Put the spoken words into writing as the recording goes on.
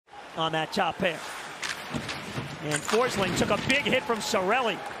on that top pair. And Forsling took a big hit from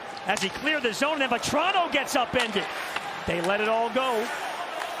Cirelli as he cleared the zone, and then Vatrano gets upended. They let it all go.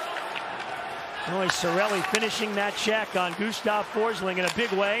 Boy, Cirelli finishing that check on Gustav Forsling in a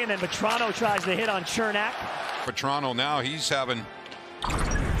big way, and then Vatrano tries to hit on Cernak. Vatrano now, he's having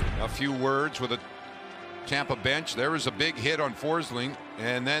a few words with the Tampa bench. There was a big hit on Forsling,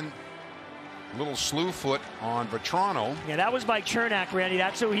 and then a little Slewfoot on Vatrano. Yeah, that was by Cernak, Randy.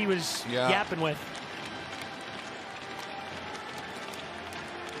 That's who he was yapping with.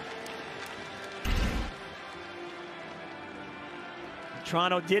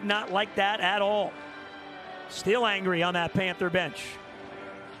 Vatrano did not like that at all. Still angry on that Panther bench.